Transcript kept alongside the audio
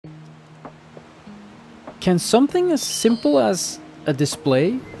Can something as simple as a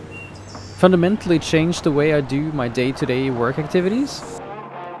display fundamentally change the way I do my day-to-day work activities?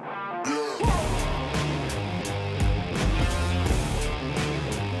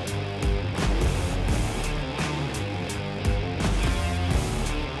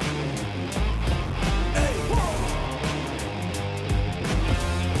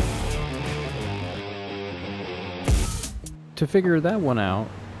 To figure that one out,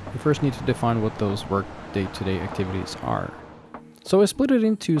 we first need to define what those work day-to-day activities are. So I split it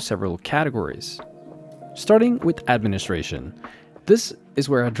into several categories. Starting with administration. This is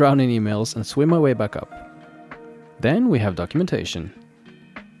where I drown in emails and swim my way back up. Then we have documentation.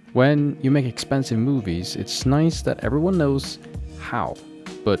 When you make expensive movies, it's nice that everyone knows how,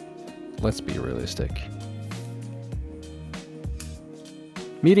 but let's be realistic.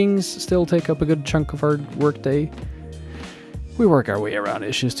 Meetings still take up a good chunk of our workday. We work our way around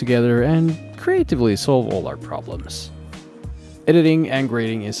issues together and creatively solve all our problems. Editing and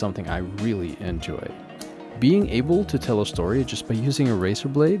grading is something I really enjoy. Being able to tell a story just by using a razor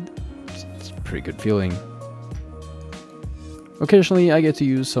blade, it's a pretty good feeling. Occasionally I get to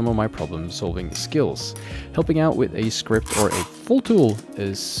use some of my problem-solving skills. Helping out with a script or a full tool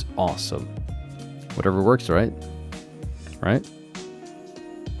is awesome. Whatever works, right? Right?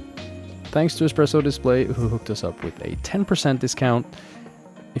 Thanks to Espresso Display, who hooked us up with a 10% discount.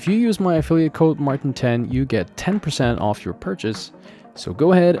 If you use my affiliate code Martin10, you get 10% off your purchase. So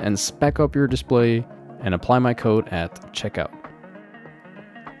go ahead and spec up your display and apply my code at checkout.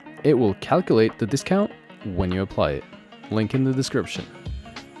 It will calculate the discount when you apply it. Link in the description.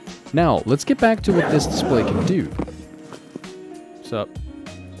 Now, let's get back to what this display can do. What's up?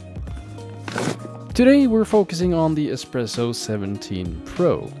 Today we're focusing on the Espresso 17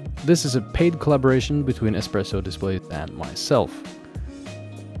 Pro. This is a paid collaboration between Espresso Display and myself.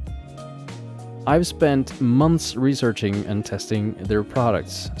 I've spent months researching and testing their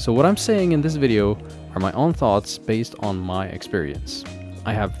products, so what I'm saying in this video are my own thoughts based on my experience.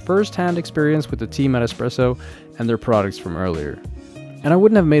 I have first-hand experience with the team at Espresso and their products from earlier. And I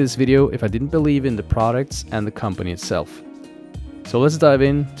wouldn't have made this video if I didn't believe in the products and the company itself. So let's dive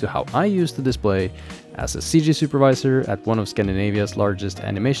into how I use the display as a CG supervisor at one of Scandinavia's largest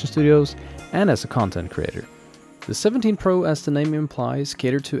animation studios and as a content creator. The 17 Pro, as the name implies,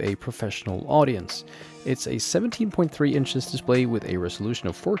 caters to a professional audience. It's a 17.3 inches display with a resolution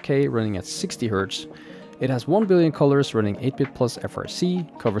of 4K running at 60 Hz. It has 1 billion colors running 8-bit plus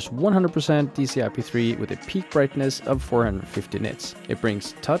FRC, covers 100% DCI-P3 with a peak brightness of 450 nits. It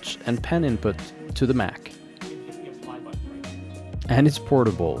brings touch and pen input to the Mac. And it's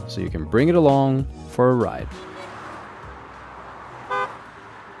portable, so you can bring it along for a ride.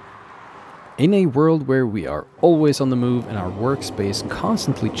 In a world where we are always on the move and our workspace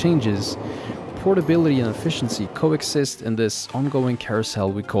constantly changes, portability and efficiency coexist in this ongoing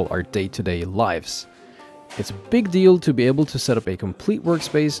carousel we call our day-to-day lives. It's a big deal to be able to set up a complete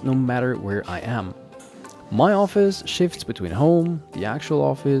workspace no matter where I am. My office shifts between home, the actual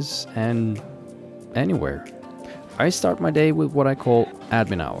office, and anywhere. I start my day with what I call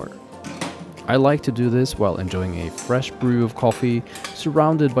admin hour. I like to do this while enjoying a fresh brew of coffee,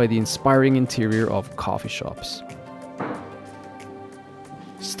 surrounded by the inspiring interior of coffee shops.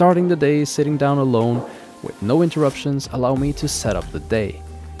 Starting the day sitting down alone with no interruptions allow me to set up the day.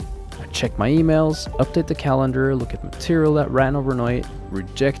 I check my emails, update the calendar, look at material that ran overnight,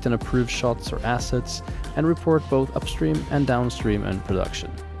 reject and approve shots or assets, and report both upstream and downstream and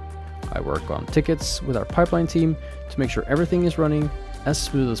production. I work on tickets with our pipeline team to make sure everything is running as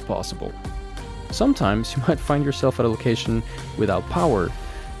smooth as possible. Sometimes you might find yourself at a location without power,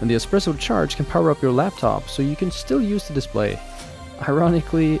 and the Espresso charge can power up your laptop so you can still use the display.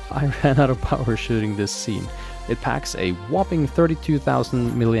 Ironically, I ran out of power shooting this scene. It packs a whopping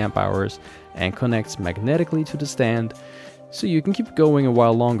 32,000 mAh and connects magnetically to the stand, so you can keep going a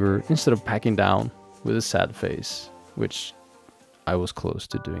while longer instead of packing down with a sad face, which I was close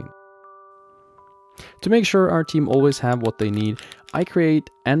to doing. To make sure our team always have what they need, I create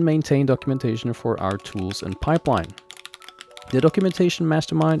and maintain documentation for our tools and pipeline. The documentation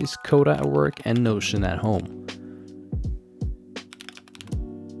mastermind is Coda at work and Notion at home.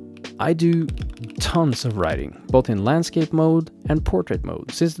 I do tons of writing, both in landscape mode and portrait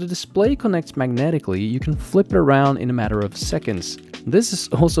mode. Since the display connects magnetically, you can flip it around in a matter of seconds. This is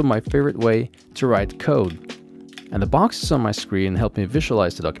also my favorite way to write code. And the boxes on my screen help me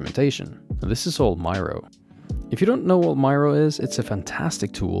visualize the documentation. This is all Miro. If you don't know what Miro is, it's a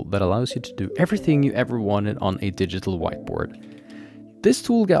fantastic tool that allows you to do everything you ever wanted on a digital whiteboard. This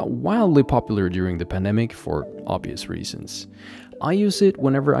tool got wildly popular during the pandemic for obvious reasons. I use it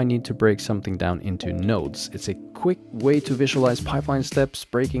whenever I need to break something down into nodes. It's a quick way to visualize pipeline steps,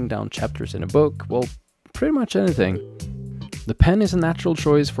 breaking down chapters in a book, well, pretty much anything. The pen is a natural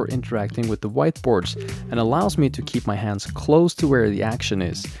choice for interacting with the whiteboards and allows me to keep my hands close to where the action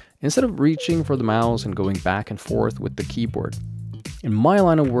is, instead of reaching for the mouse and going back and forth with the keyboard. In my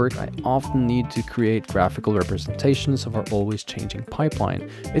line of work, I often need to create graphical representations of our always changing pipeline.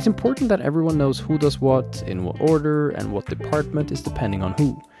 It's important that everyone knows who does what, in what order, and what department is depending on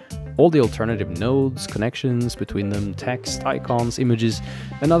who. All the alternative nodes, connections between them, text, icons, images,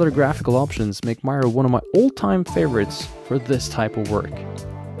 and other graphical options make Miro one of my all-time favorites for this type of work.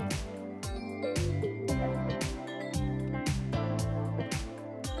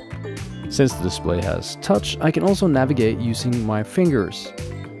 Since the display has touch, I can also navigate using my fingers.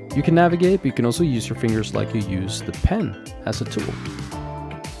 You can navigate, but you can also use your fingers like you use the pen as a tool.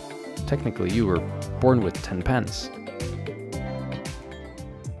 Technically, you were born with 10 pens.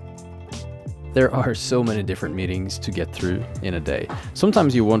 There are so many different meetings to get through in a day.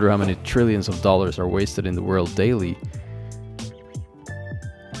 Sometimes you wonder how many trillions of dollars are wasted in the world daily.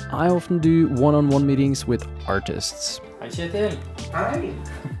 I often do one-on-one meetings with artists. Hi Kjetil. Hi.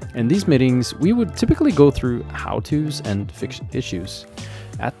 In these meetings, we would typically go through how-tos and fix issues.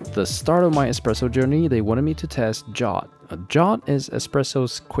 At the start of my Espresso journey, they wanted me to test Jot. Jot is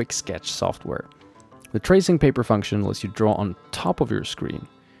Espresso's quick sketch software. The tracing paper function lets you draw on top of your screen.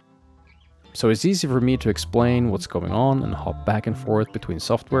 So it's easy for me to explain what's going on and hop back and forth between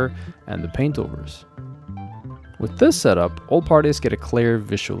software and the paintovers. With this setup, all parties get a clear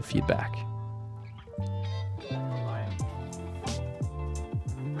visual feedback.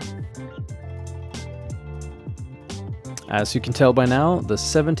 As you can tell by now, the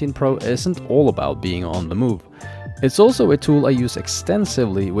 17 Pro isn't all about being on the move. It's also a tool I use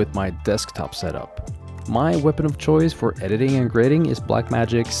extensively with my desktop setup. My weapon of choice for editing and grading is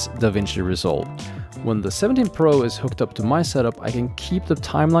Blackmagic's DaVinci Resolve. When the 17 Pro is hooked up to my setup, I can keep the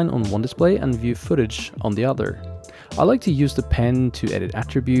timeline on one display and view footage on the other. I like to use the pen to edit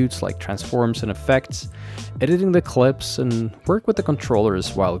attributes like transforms and effects, editing the clips, and work with the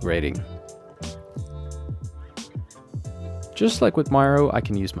controllers while grading. Just like with Miro, I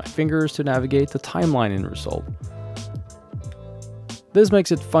can use my fingers to navigate the timeline in Resolve. This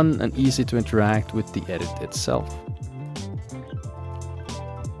makes it fun and easy to interact with the edit itself.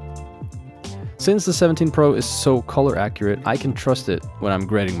 Since the 17 Pro is so color accurate, I can trust it when I'm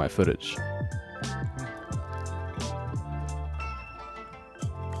grading my footage.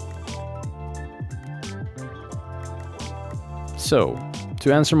 So,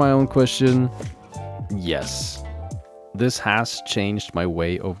 to answer my own question, yes, this has changed my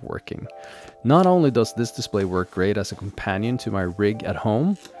way of working. Not only does this display work great as a companion to my rig at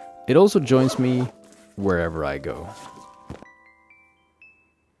home, it also joins me wherever I go.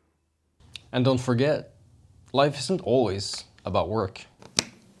 And don't forget, life isn't always about work.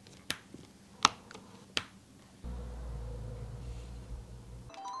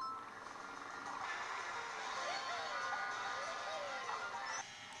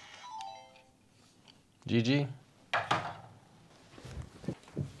 GG.